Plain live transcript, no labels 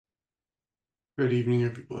Good evening,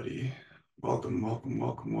 everybody. Welcome, welcome,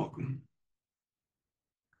 welcome, welcome.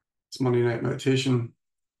 It's Monday night meditation.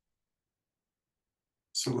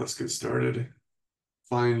 So let's get started.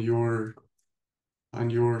 Find your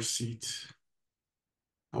seat,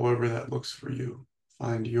 however that looks for you.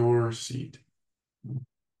 Find your seat.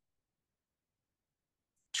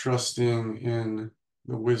 Trusting in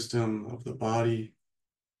the wisdom of the body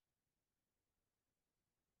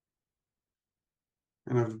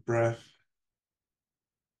and of the breath,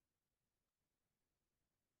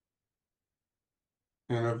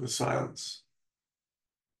 and of the silence.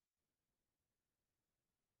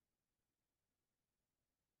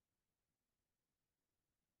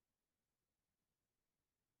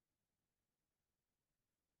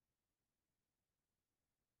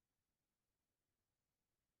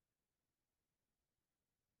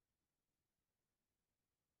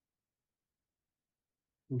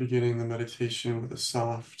 Beginning the meditation with a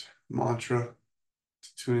soft mantra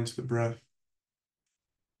to tune into the breath.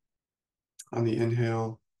 On the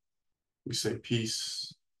inhale, we say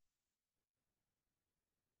peace.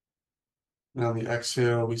 And on the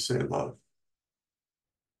exhale, we say love.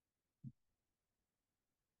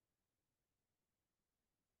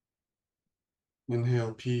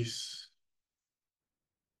 Inhale, peace.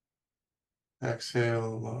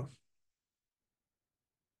 Exhale, love.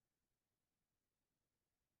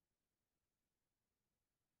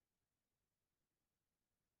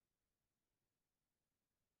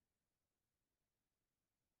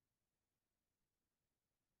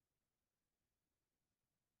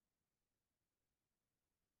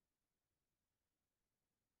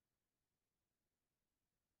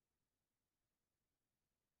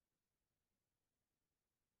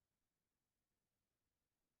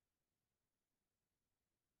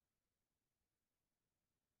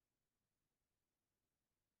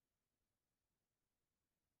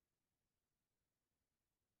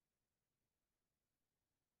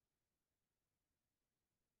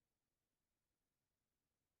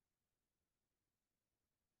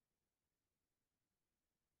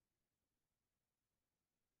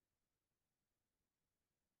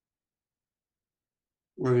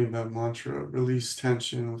 Letting that mantra release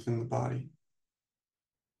tension within the body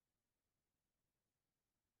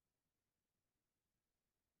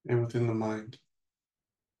and within the mind.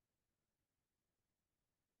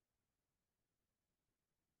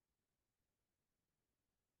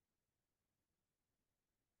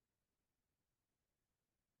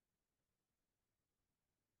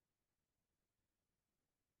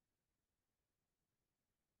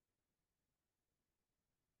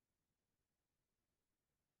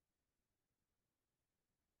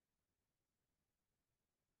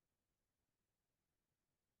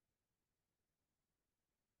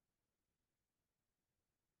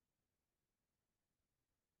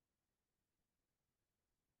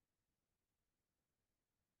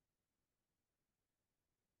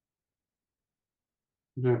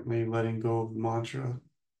 Gently letting go of the mantra,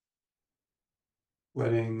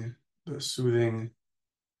 letting the soothing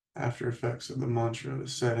after effects of the mantra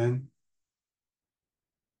set in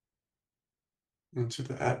into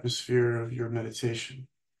the atmosphere of your meditation.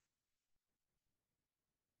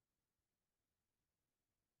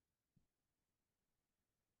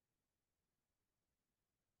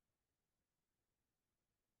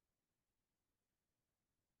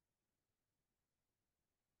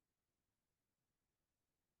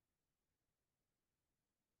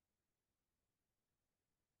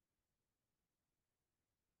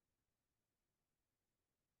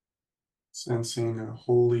 Sensing a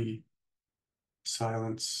holy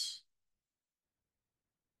silence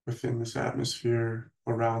within this atmosphere,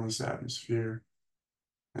 around this atmosphere,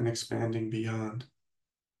 and expanding beyond.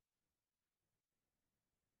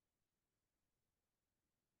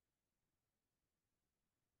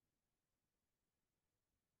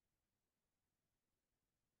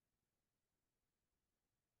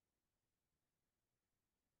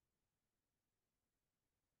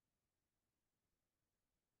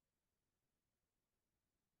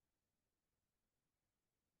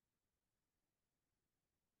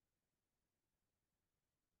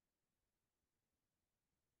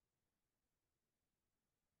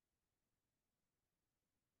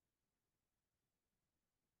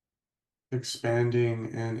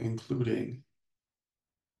 Expanding and including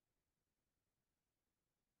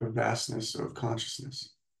the vastness of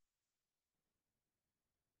consciousness,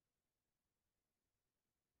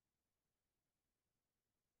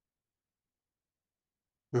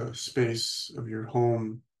 the space of your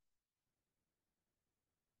home,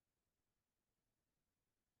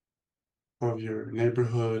 of your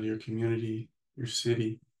neighborhood, your community, your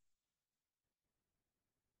city.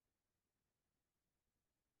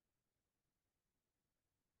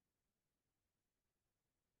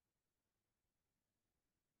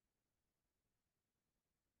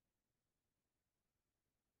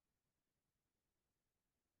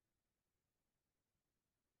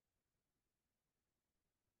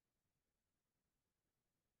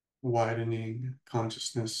 widening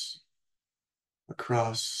consciousness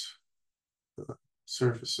across the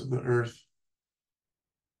surface of the earth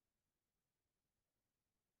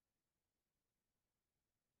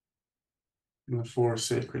in the four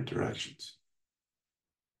sacred directions.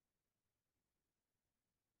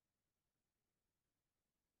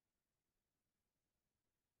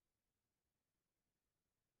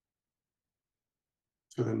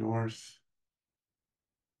 To the north,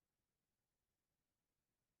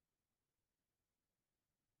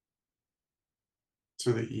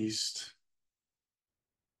 to the east,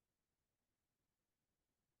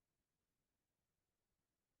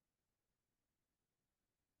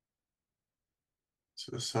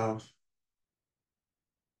 to the south,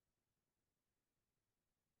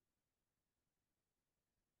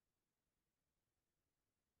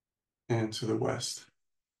 and to the west.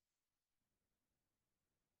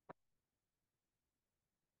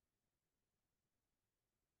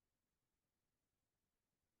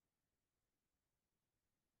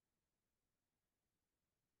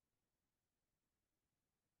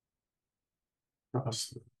 Across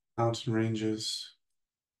the mountain ranges,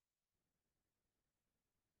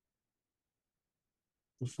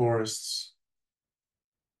 the forests,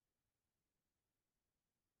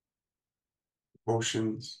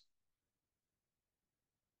 oceans,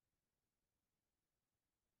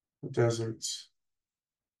 the deserts,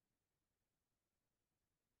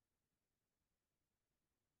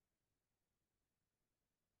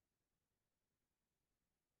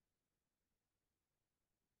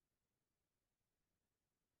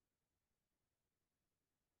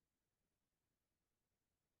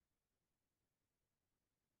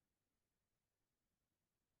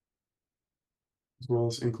 as well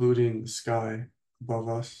as including the sky above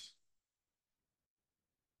us,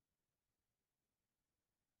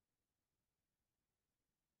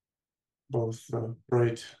 both the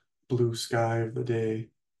bright blue sky of the day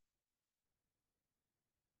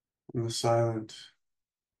and the silent,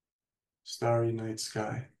 starry night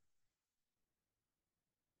sky,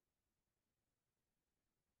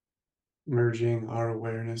 merging our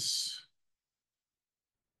awareness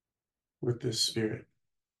with this spirit,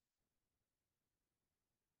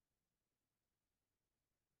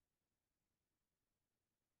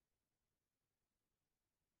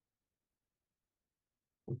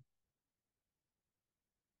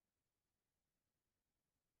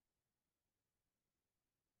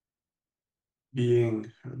 being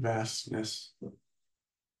vastness,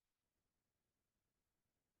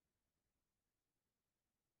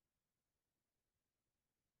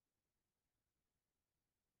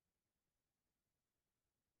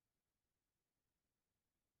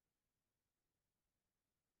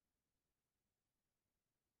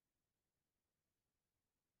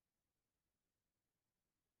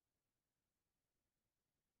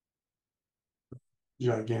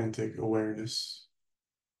 gigantic awareness.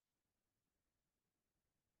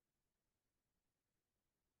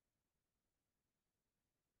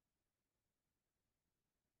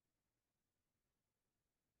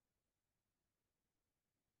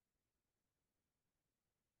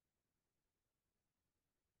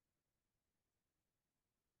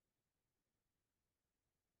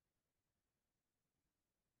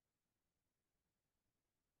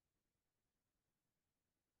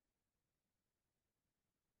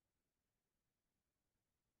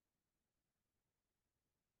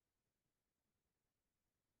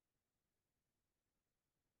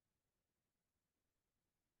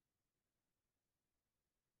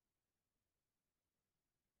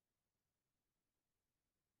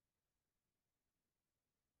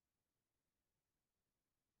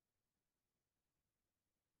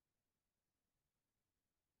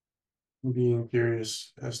 Being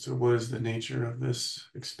curious as to what is the nature of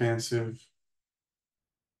this expansive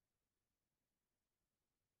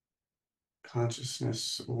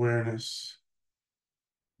consciousness, awareness,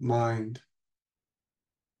 mind,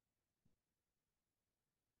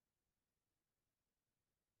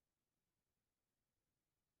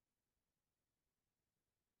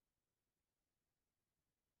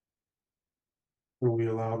 where we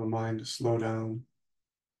allow the mind to slow down,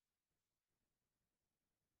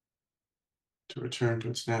 to return to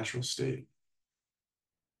its natural state.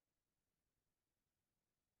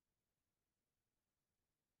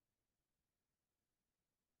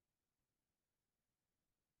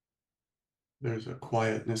 There's a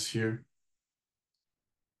quietness here.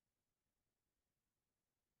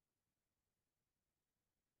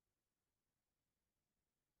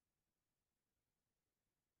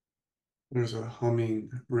 There's a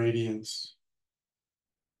humming radiance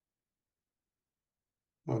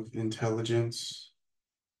of intelligence,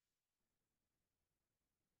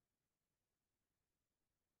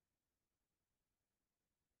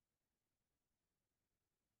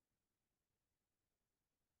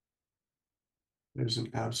 There's an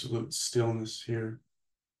absolute stillness here.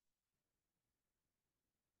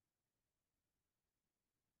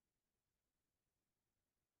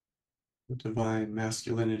 The divine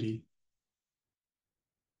masculinity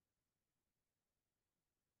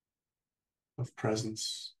of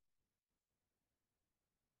presence.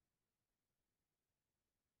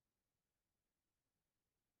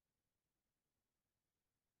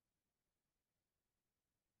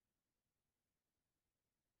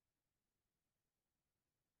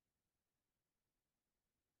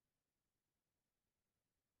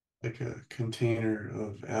 Like a container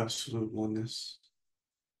of absolute oneness.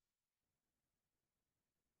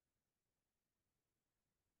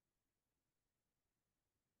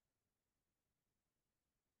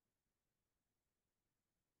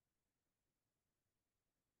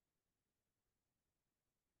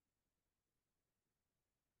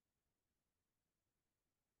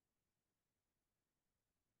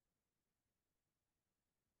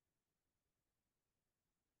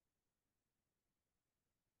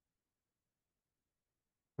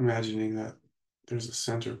 Imagining that there's a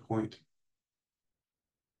center point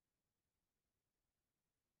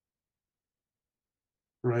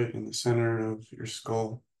right in the center of your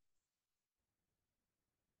skull,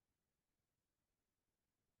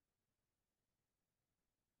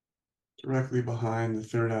 directly behind the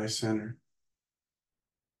third eye center,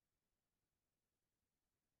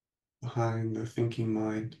 behind the thinking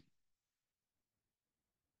mind,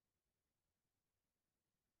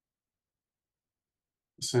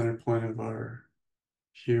 the center point of our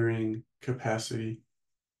hearing capacity,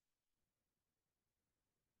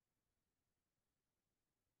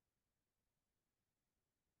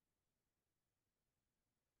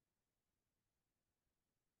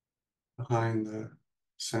 behind the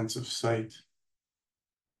sense of sight,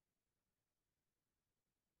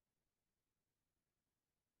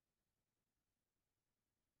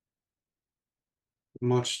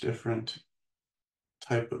 much different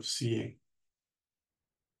type of seeing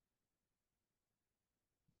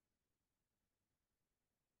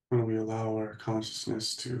when we allow our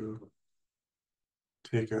consciousness to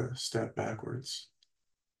take a step backwards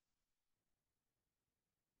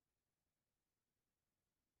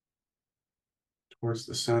towards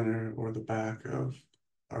the center or the back of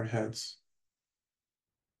our heads,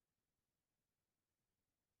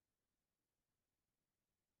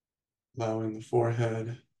 allowing the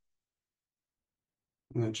forehead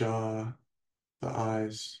and the jaw, the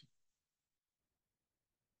eyes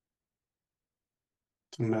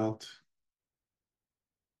to melt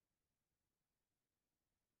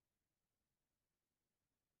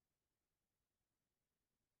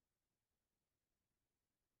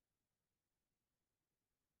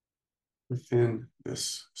within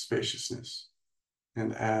this spaciousness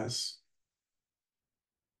and as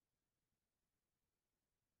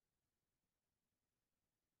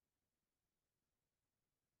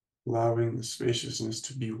allowing the spaciousness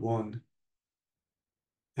to be one,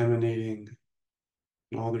 emanating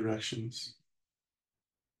in all directions,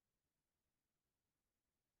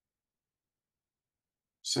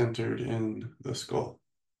 centered in the skull.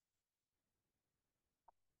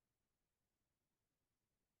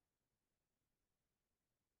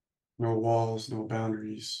 No walls, no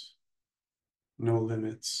boundaries, no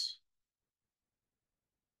limits.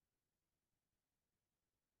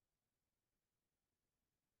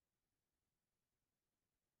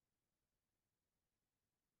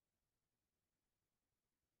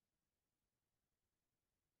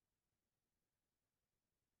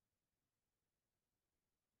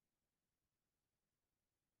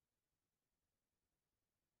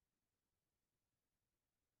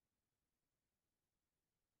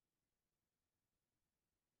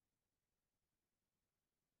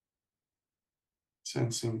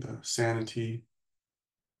 Sensing the sanity,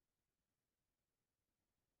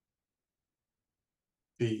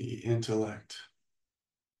 the intellect,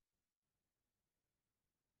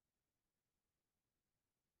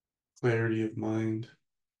 clarity of mind,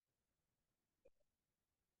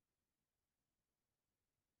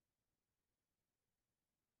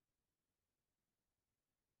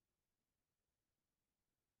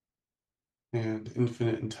 and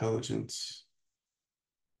infinite intelligence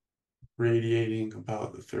radiating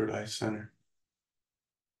about the third eye center.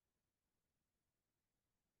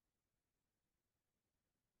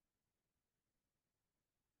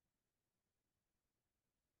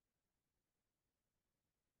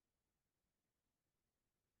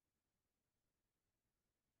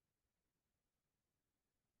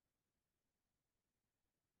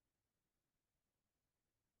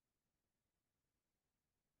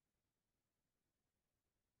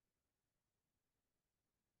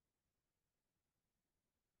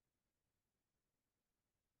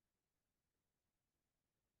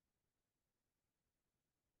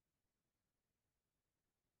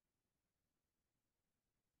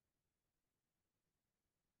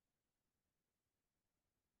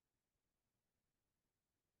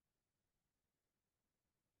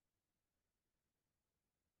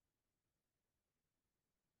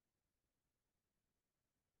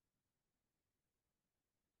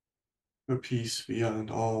 a peace beyond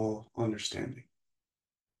all understanding.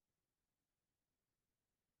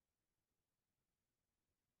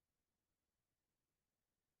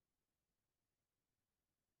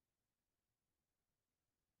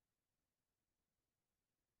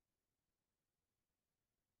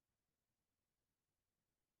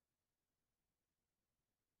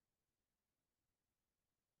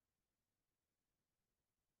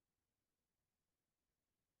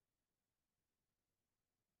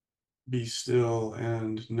 Be still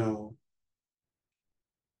and know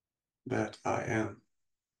that I am.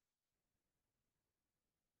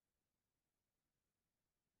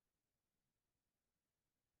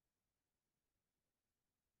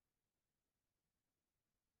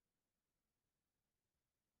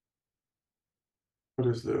 What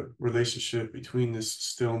is the relationship between this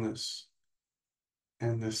stillness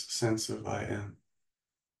and this sense of I am?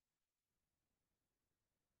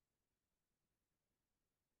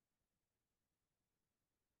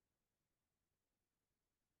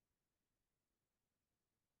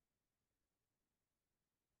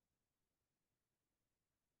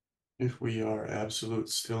 If we are absolute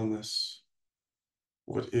stillness,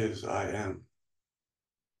 what is I am?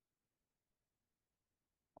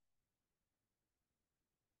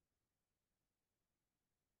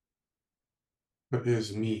 What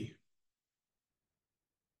is me?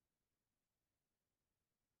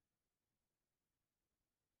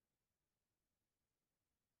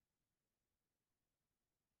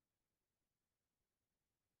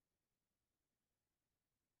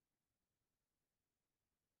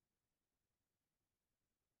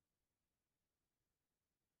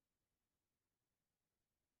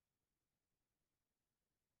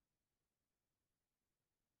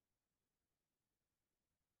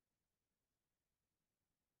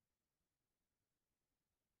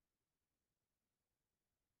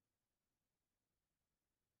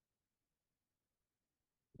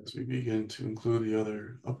 As we begin to include the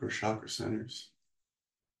other upper chakra centers,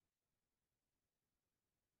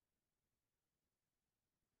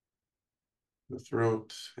 the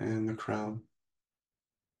throat and the crown,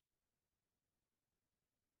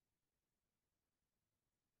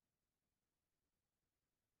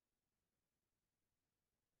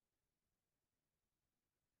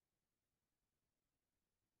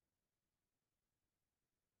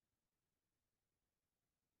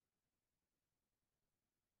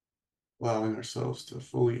 allowing ourselves to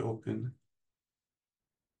fully open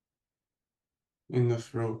in the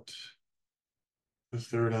throat, the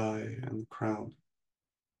third eye, and the crown.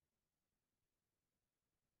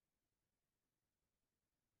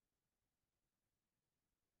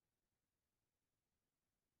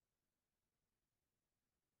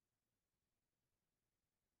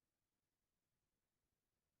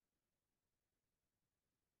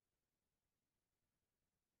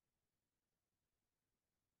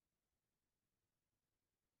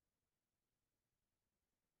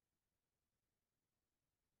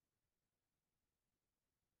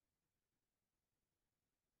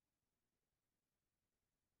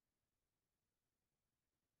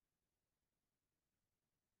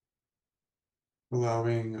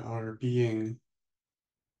 Allowing our being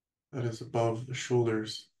that is above the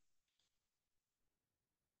shoulders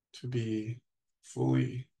to be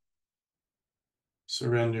fully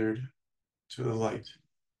surrendered to the light,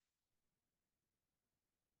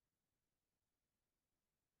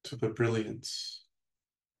 to the brilliance,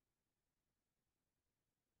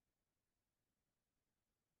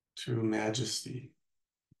 to majesty,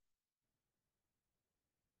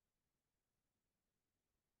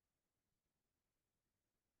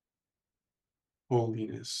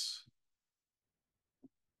 holiness.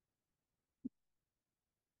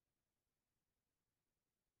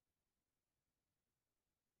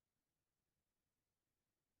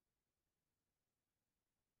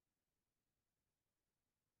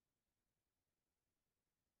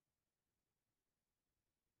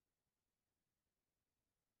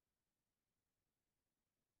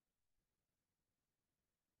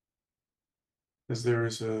 As there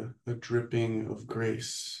is a dripping of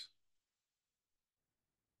grace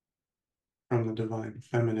from the divine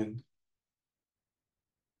feminine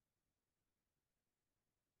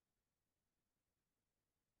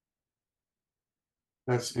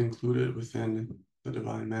that's included within the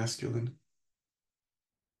divine masculine,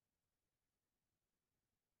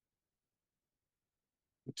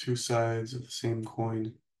 the two sides of the same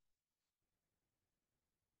coin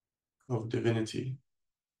of divinity,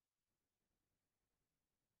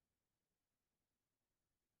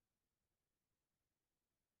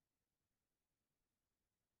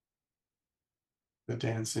 the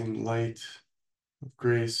dancing light of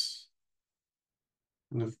grace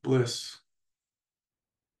and of bliss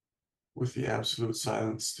with the absolute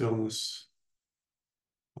silent stillness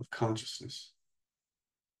of consciousness.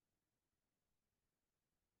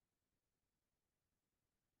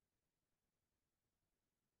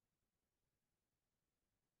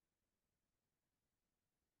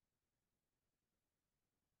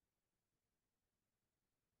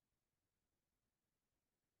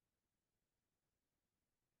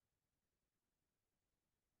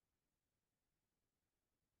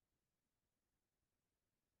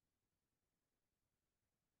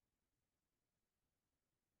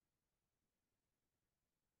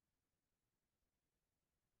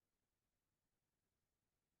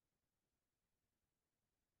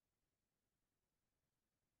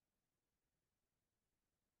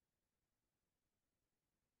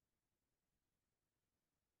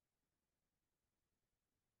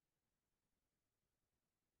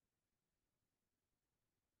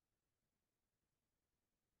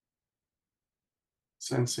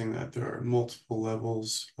 Sensing that there are multiple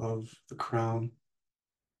levels of the crown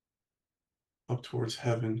up towards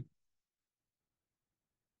heaven.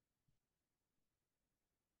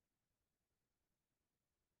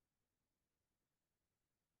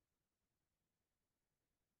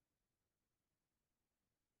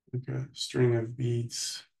 Like a string of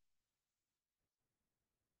beads,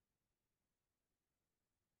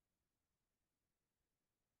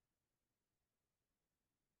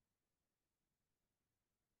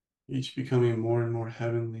 each becoming more and more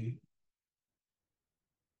heavenly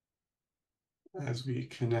as we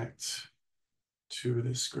connect to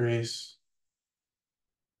this grace,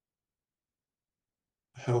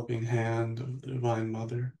 the helping hand of the Divine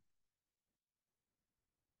Mother.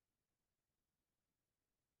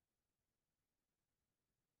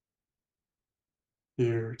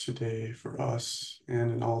 Here today for us and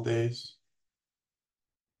in all days.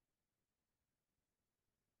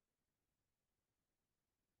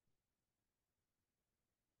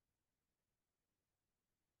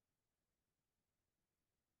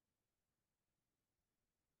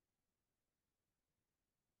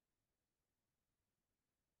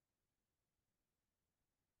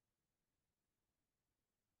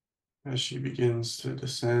 As she begins to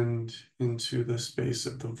descend into the space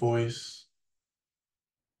of the voice,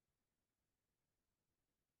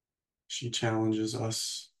 she challenges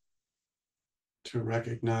us to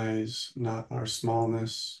recognize not our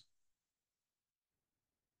smallness,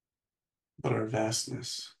 but our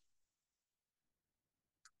vastness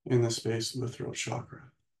in the space of the throat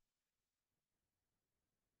chakra.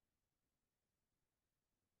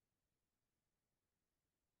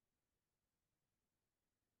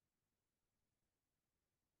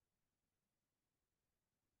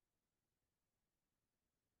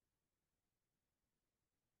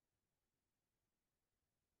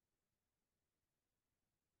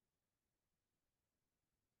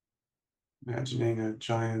 Imagining a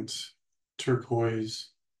giant turquoise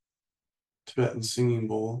Tibetan singing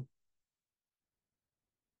bowl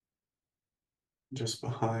just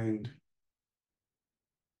behind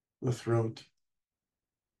the throat,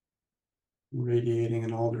 radiating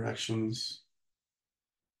in all directions,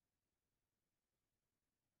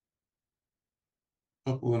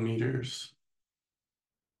 a couple of meters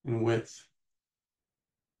in width.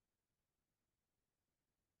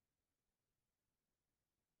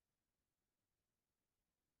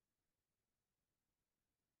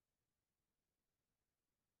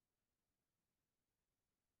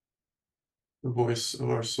 The voice of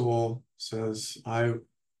our soul says, I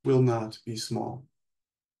will not be small.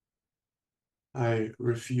 I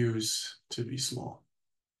refuse to be small.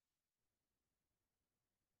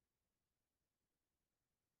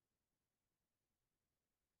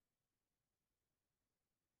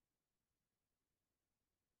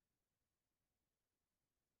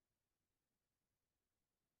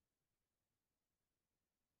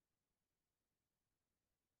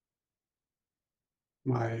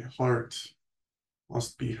 My heart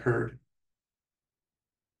must be heard.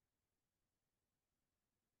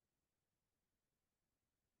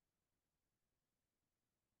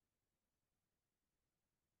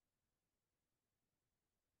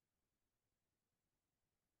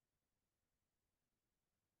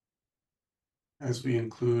 As we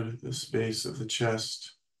include the space of the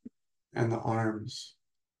chest and the arms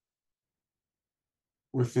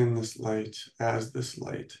within this light, as this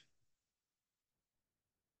light,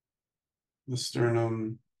 the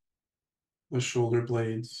sternum, the shoulder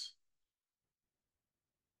blades,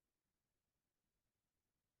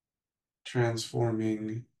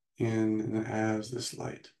 transforming in and as this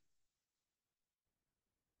light.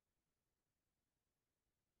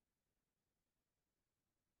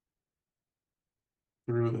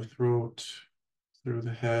 Through the throat, through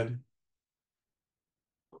the head,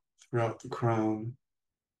 throughout the crown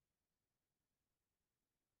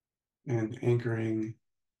and anchoring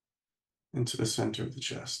into the center of the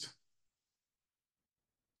chest.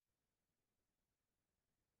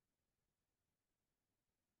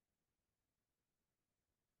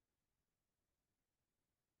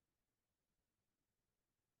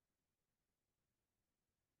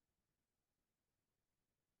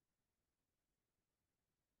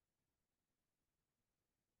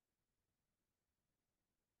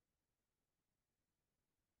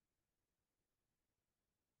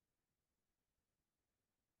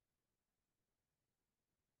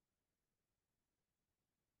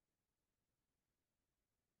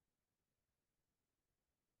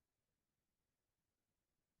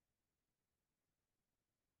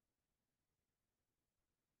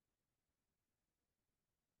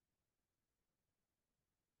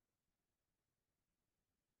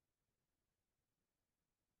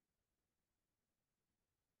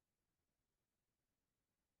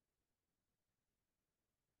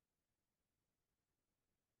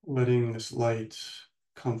 Letting this light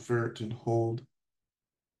comfort and hold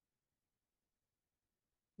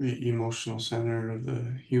the emotional center of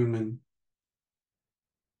the human,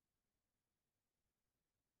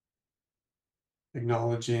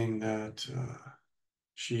 acknowledging that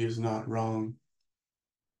she is not wrong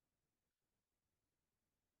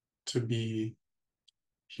to be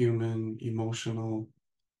human, emotional,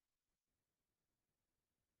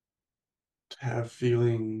 to have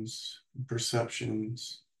feelings,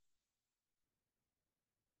 perceptions,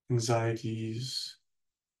 anxieties,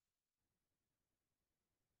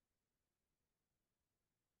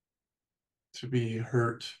 to be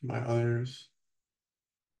hurt by others.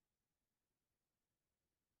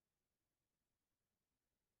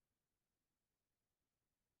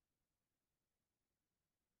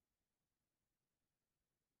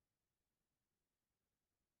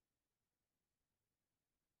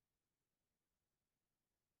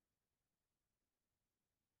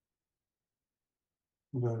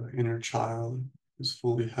 The inner child is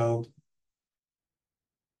fully held.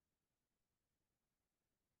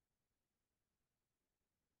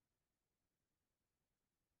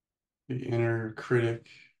 The inner critic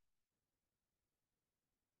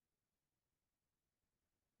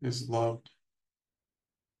is loved,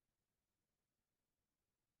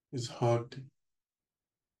 is hugged.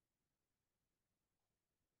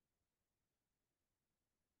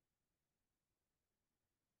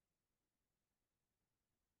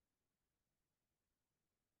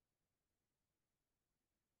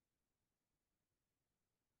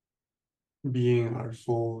 Being our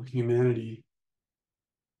full humanity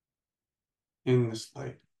in this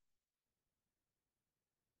light.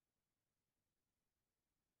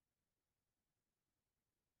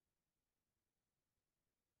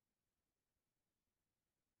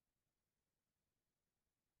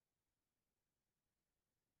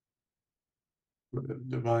 The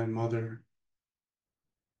Divine Mother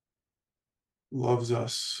loves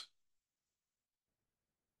us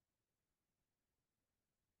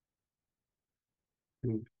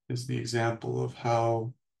and is the example of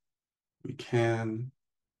how we can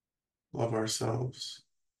love ourselves.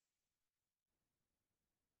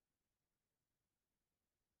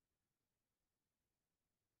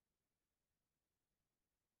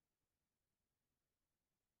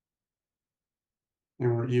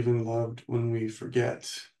 And we're even loved when we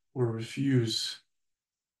forget or refuse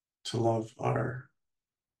to love our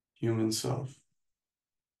human self.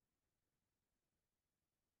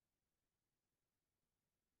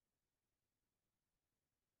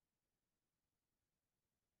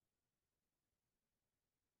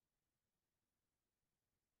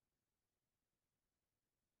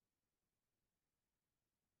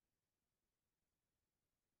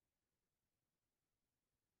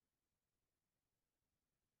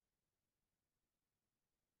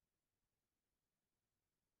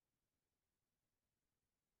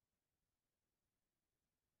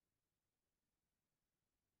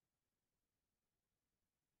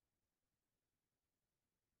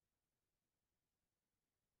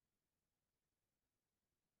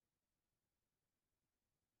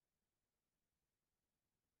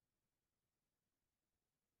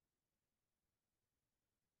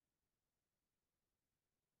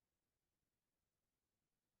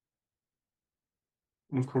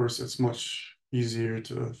 And of course, it's much easier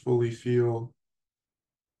to fully feel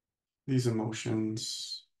these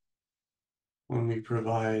emotions when we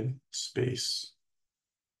provide space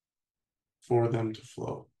for them to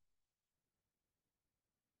flow,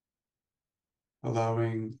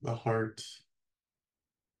 allowing the heart,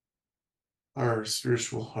 our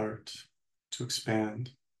spiritual heart, to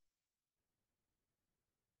expand,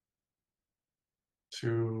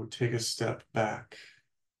 to take a step back,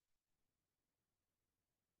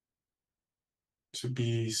 to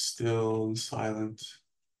be still and silent,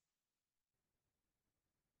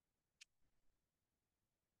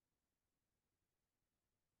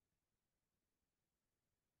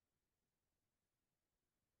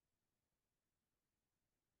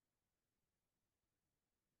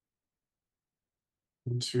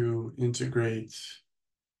 and to integrate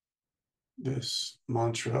this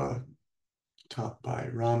mantra taught by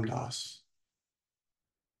Ram Dass,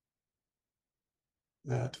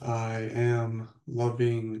 that I am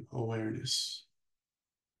loving awareness.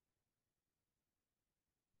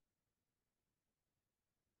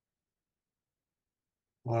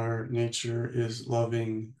 Our nature is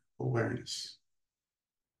loving awareness.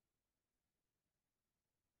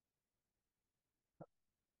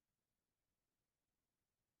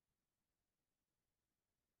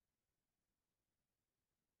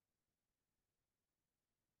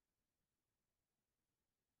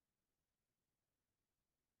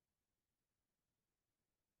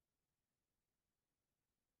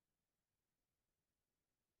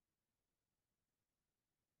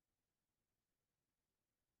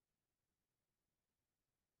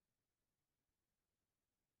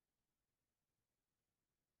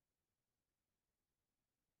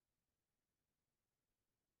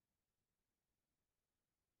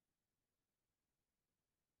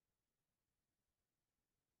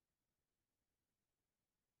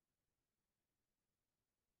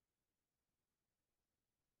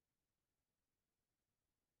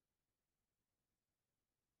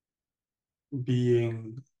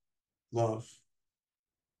 Being love,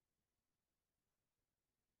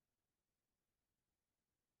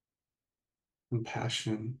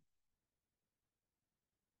 compassion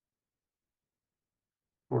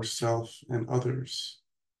for self and others,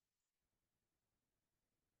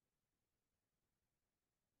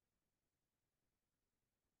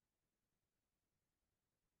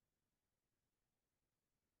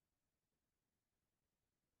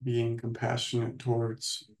 being compassionate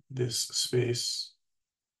towards this space,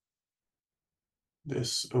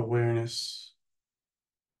 this awareness,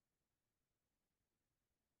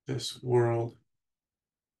 this world,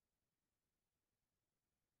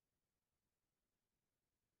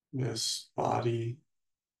 this body,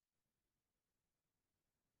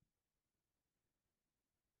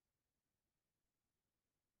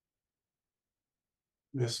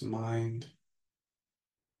 this mind,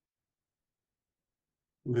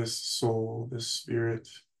 this soul, this spirit,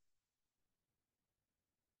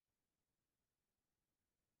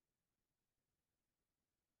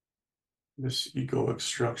 this egoic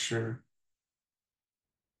structure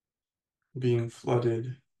being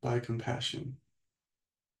flooded by compassion,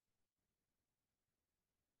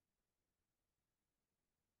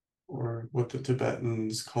 or what the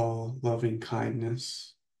Tibetans call loving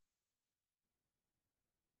kindness.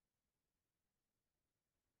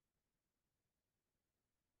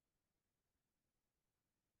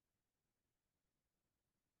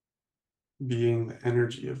 Being the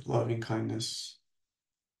energy of loving kindness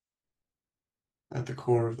at the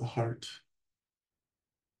core of the heart.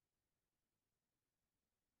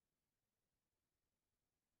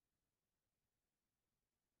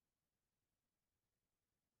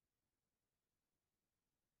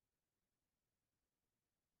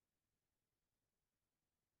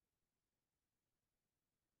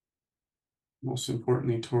 Most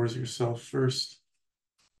importantly, towards yourself first,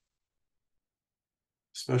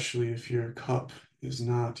 especially if your cup is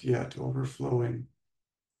not yet overflowing.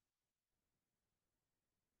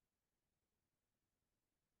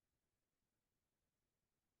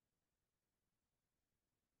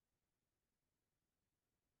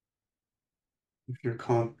 If your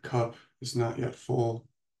cup is not yet full,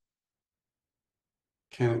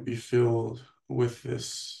 can it be filled with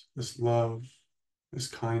this love, this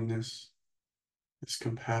kindness, this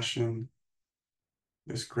compassion,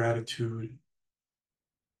 this gratitude,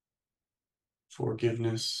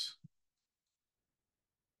 forgiveness?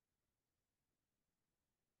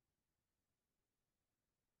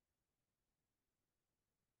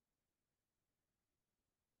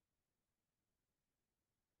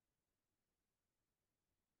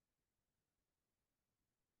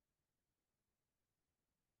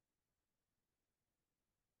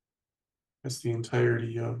 As the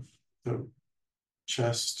entirety of the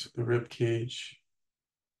chest, the rib cage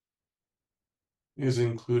is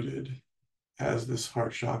included as this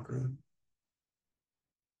heart chakra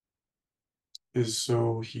is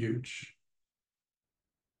so huge.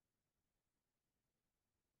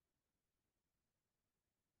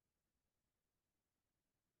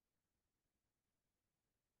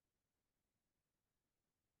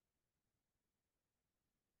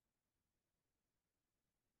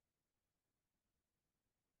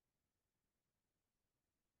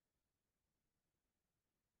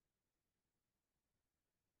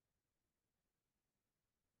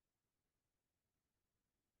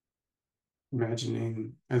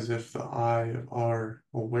 imagining as if the eye of our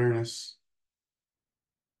awareness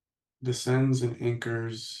descends and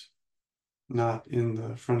anchors not in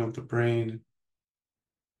the front of the brain,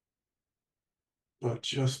 but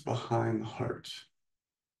just behind the heart.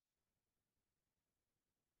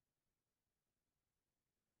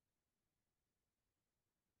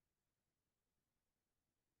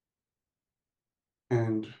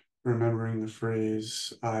 And remembering the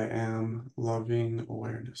phrase, I am loving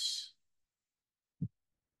awareness.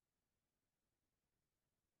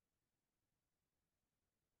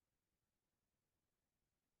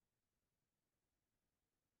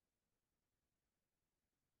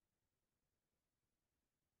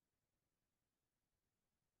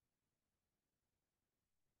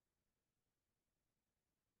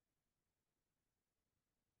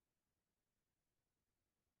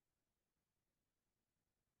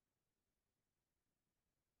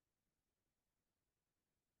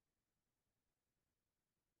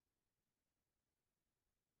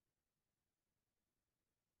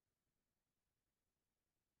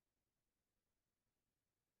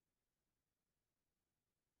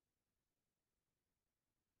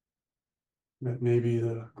 That maybe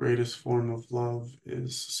the greatest form of love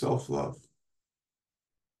is self-love,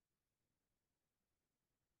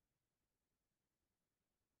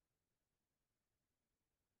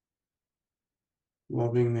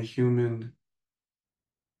 loving the human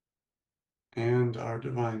and our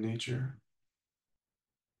divine nature.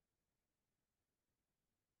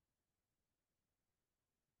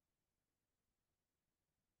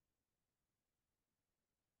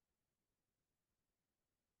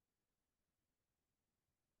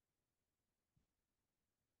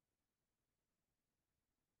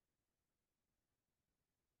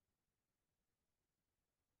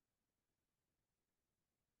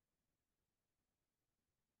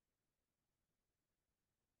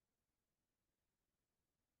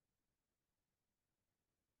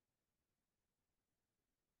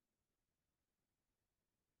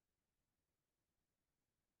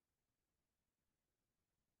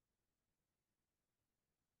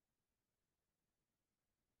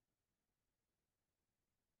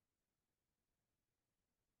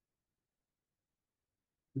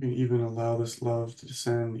 We can even allow this love to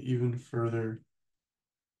descend even further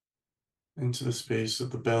into the space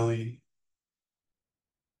of the belly,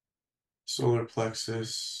 solar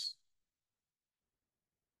plexus,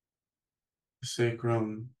 the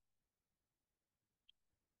sacrum,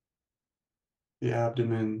 the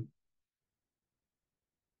abdomen,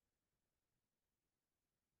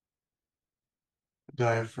 the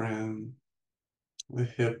diaphragm, the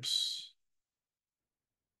hips,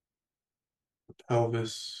 the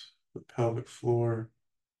pelvis, the pelvic floor,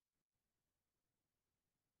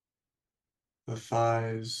 the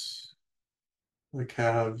thighs, the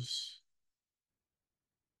calves,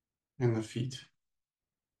 and the feet.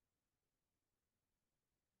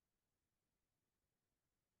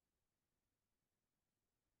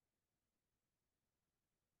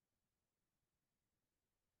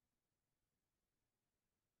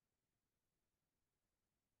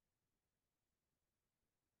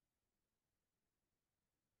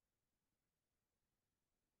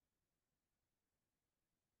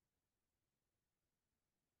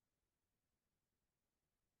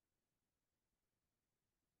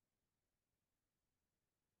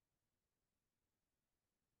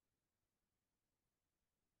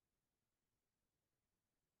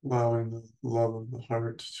 Allowing the love of the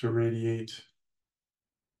heart to radiate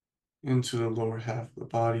into the lower half of the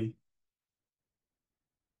body,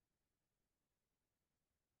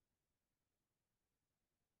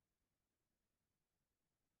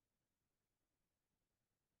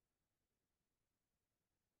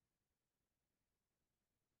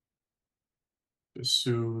 to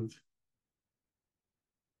soothe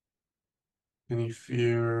any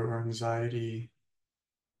fear or anxiety,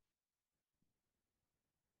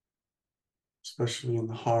 especially in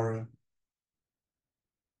the hara,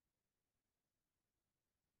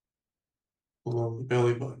 below the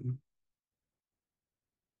belly button.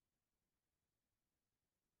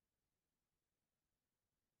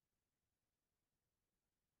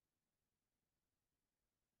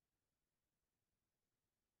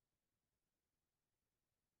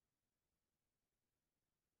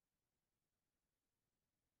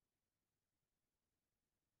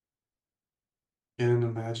 And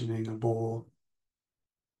imagining a bowl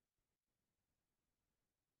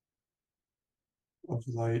of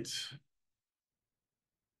light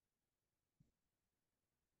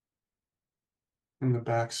in the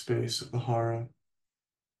backspace of the hara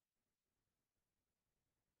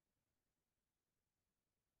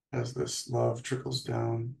as this love trickles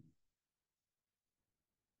down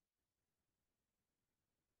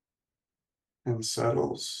and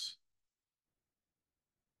settles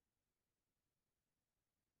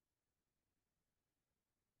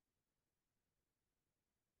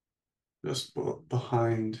just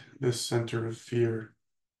behind this center of fear,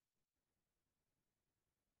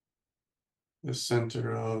 this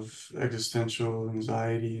center of existential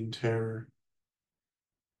anxiety and terror.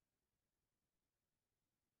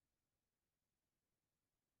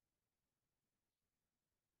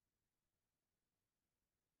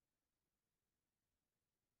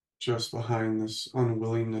 Just behind this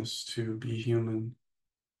unwillingness to be human,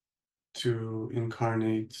 to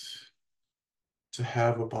incarnate, to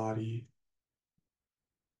have a body,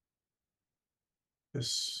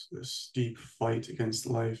 this deep fight against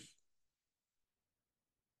life,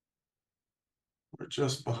 or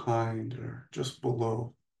just behind or just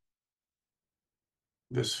below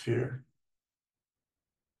this fear.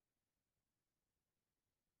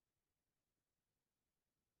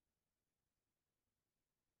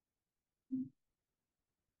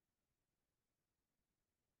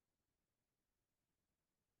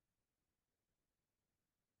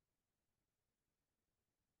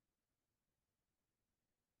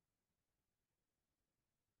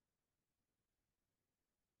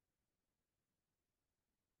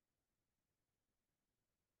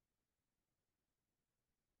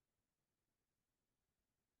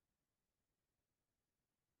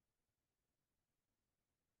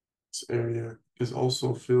 This area is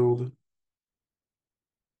also filled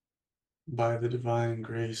by the divine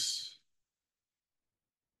grace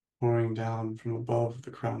pouring down from above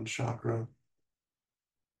the crown chakra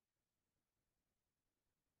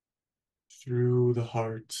through the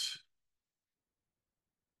heart,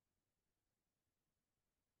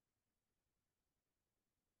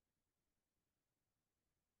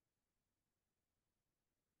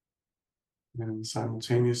 and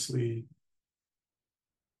simultaneously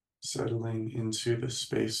settling into the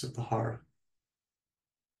space of the heart,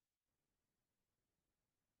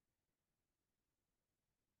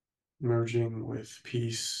 merging with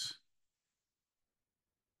peace,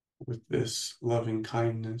 with this loving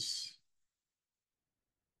kindness,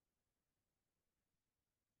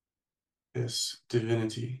 this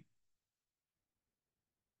divinity,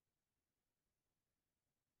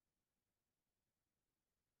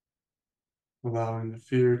 allowing the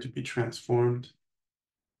fear to be transformed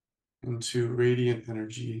into radiant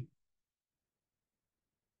energy,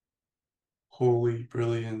 holy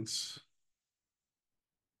brilliance,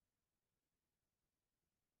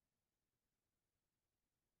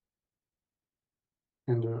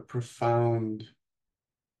 and a profound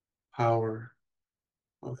power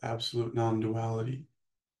of absolute non-duality.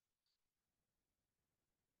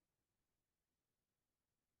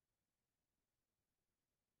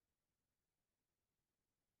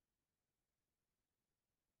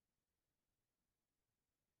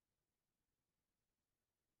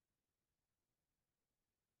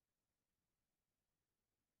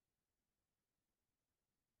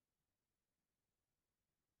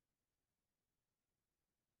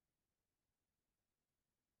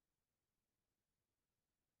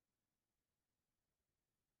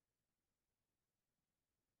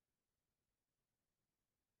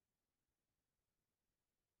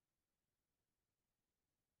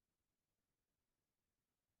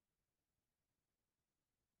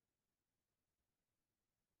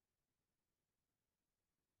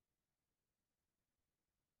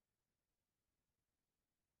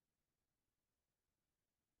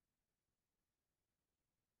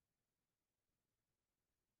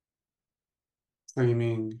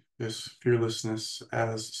 Claiming this fearlessness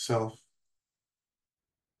as self,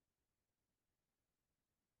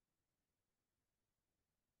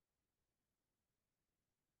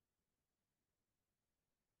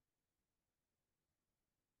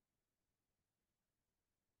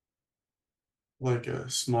 like a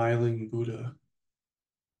smiling Buddha,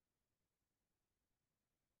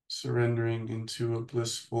 surrendering into a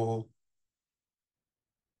blissful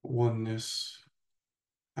oneness,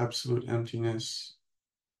 absolute emptiness,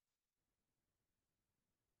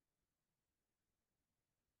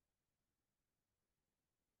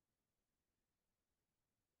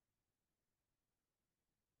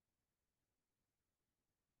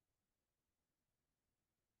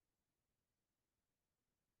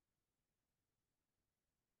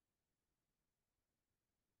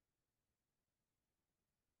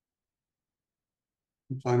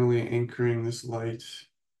 and finally anchoring this light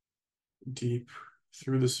deep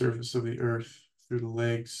through the surface of the earth, through the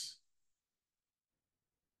legs,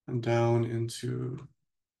 and down into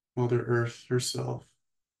Mother Earth herself,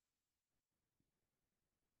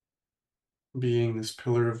 being this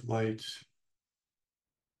pillar of light,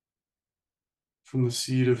 from the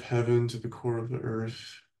seed of heaven to the core of the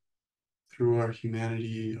earth, through our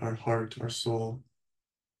humanity, our heart, our soul,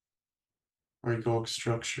 our egoic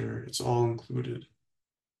structure, it's all included.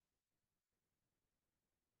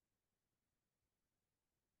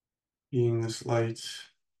 Being this light,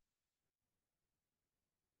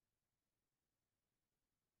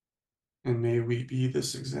 and may we be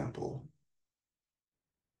this example.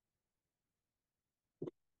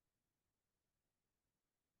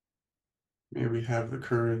 May we have the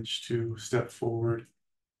courage to step forward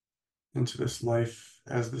into this life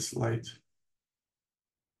as this light,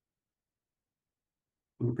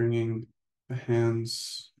 and bringing the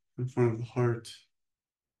hands in front of the heart,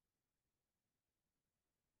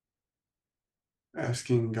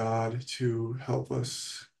 asking God to help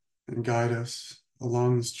us and guide us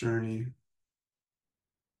along this journey,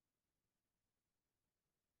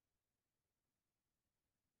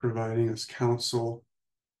 providing us counsel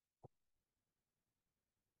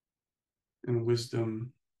and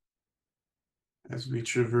wisdom as we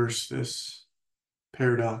traverse this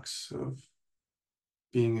paradox of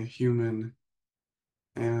being a human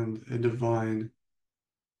and a divine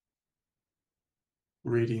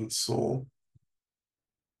radiant soul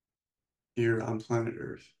here on planet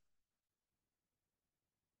Earth.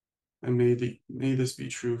 And may this be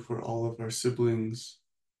true for all of our siblings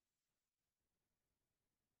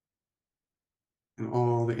and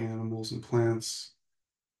all the animals and plants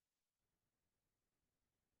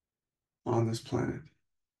on this planet,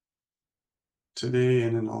 today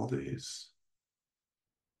and in all days.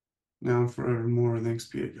 Now and forevermore, thanks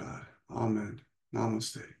be to God. Amen.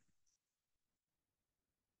 Namaste.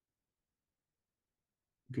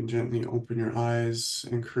 You can gently open your eyes.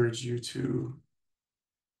 I encourage you to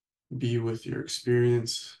be with your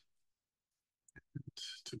experience,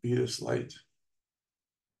 to be this light.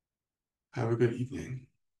 Have a good evening.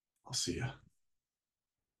 I'll see ya.